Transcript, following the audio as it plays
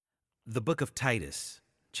The book of Titus,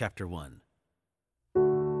 chapter 1.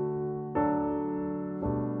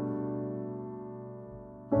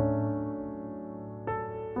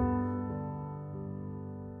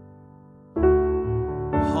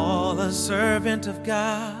 Paul, a servant of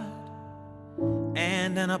God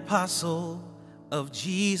and an apostle of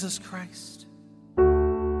Jesus Christ,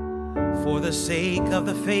 for the sake of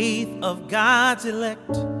the faith of God's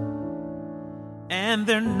elect and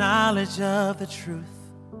their knowledge of the truth,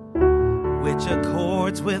 which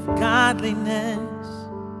accords with godliness,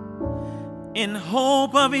 in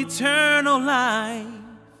hope of eternal life,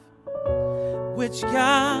 which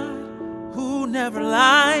God, who never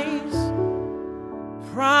lies,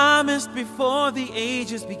 promised before the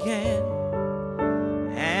ages began,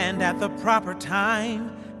 and at the proper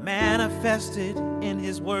time manifested in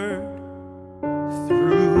his word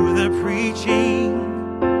through the preaching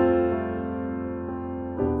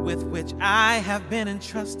with which I have been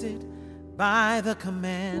entrusted by the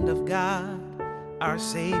command of God, our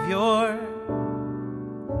Savior.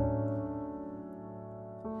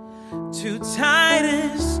 To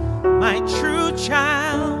Titus, my true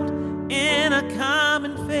child in a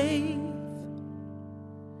common faith,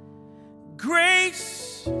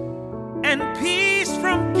 grace and peace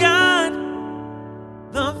from God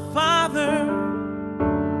the Father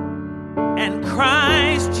and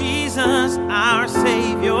Christ Jesus our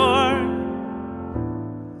Savior.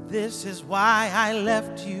 This is why I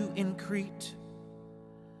left you in Crete,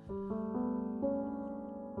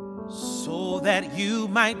 so that you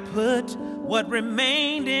might put what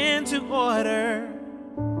remained into order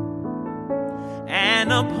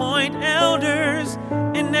and appoint elders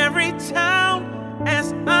in every town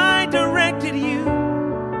as I directed you.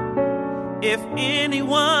 If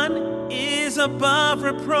anyone is above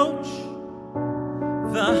reproach,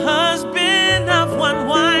 the husband of one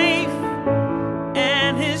wife,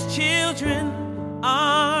 and his children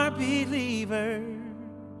are believers,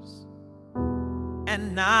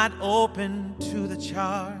 and not open to the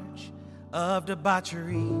charge of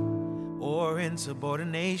debauchery or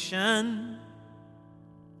insubordination.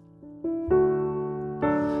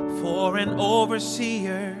 For an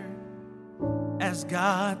overseer, as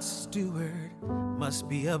God's steward, must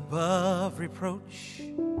be above reproach.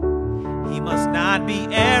 He must not be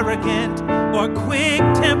arrogant or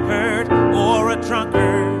quick-tempered or a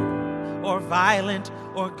drunkard or violent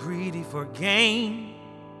or greedy for gain,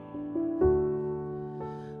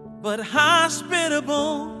 but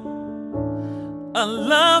hospitable, a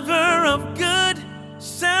lover of good,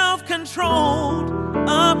 self-controlled,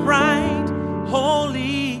 upright,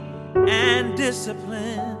 holy, and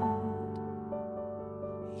disciplined.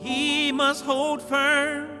 He must hold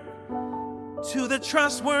firm to the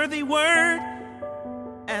trustworthy word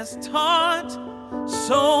as taught,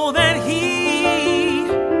 so that he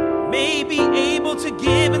may be able to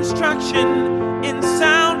give instruction in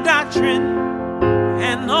sound doctrine,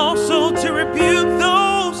 and also to rebuke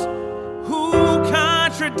those who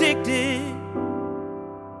contradict it.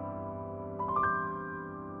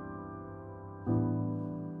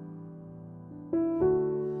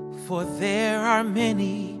 For there are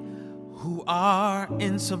many who are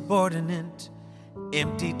insubordinate,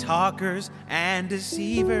 empty talkers and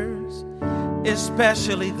deceivers,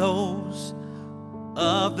 especially those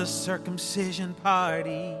of the circumcision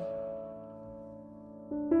party.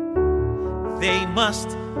 They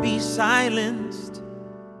must be silenced,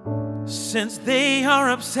 since they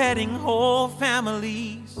are upsetting whole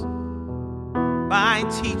families by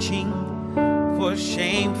teaching for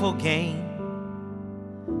shameful gain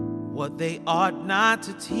what they ought not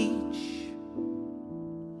to teach.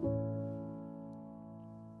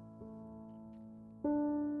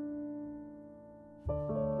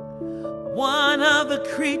 One of the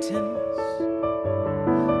Cretans,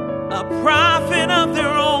 a prophet of their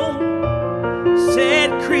own, said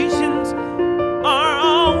Cretans are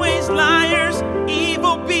always liars,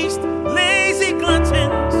 evil beasts, lazy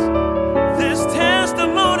gluttons. This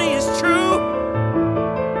testimony is true.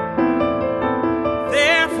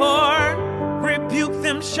 Therefore, rebuke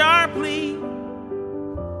them sharply,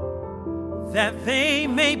 that they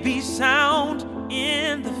may be sound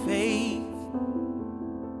in the faith,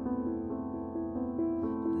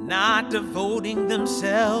 not devoting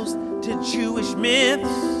themselves to Jewish myths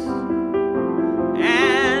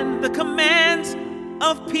and the commands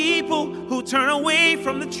of people who turn away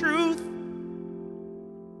from the truth.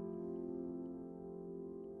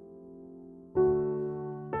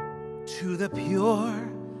 To the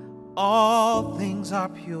pure, all things are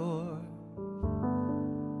pure,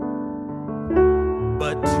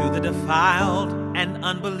 but to the defiled and and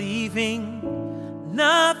unbelieving,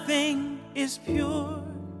 nothing is pure.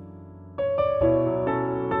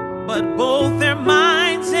 but both their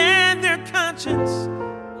minds and their conscience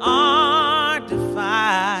are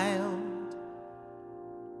defiled.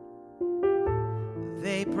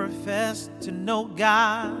 They profess to know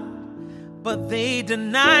God, but they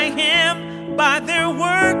deny Him by their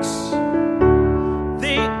works.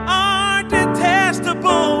 They are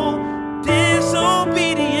detestable,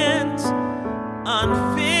 disobedient,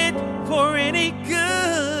 unfit for any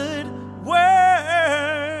good work.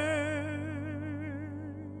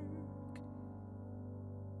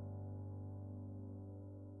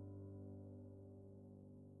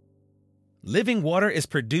 Living Water is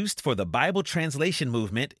produced for the Bible translation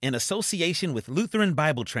movement in association with Lutheran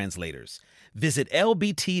Bible Translators. Visit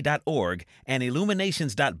lbt.org and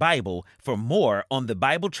illuminations.bible for more on the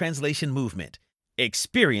Bible translation movement.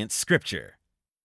 Experience Scripture.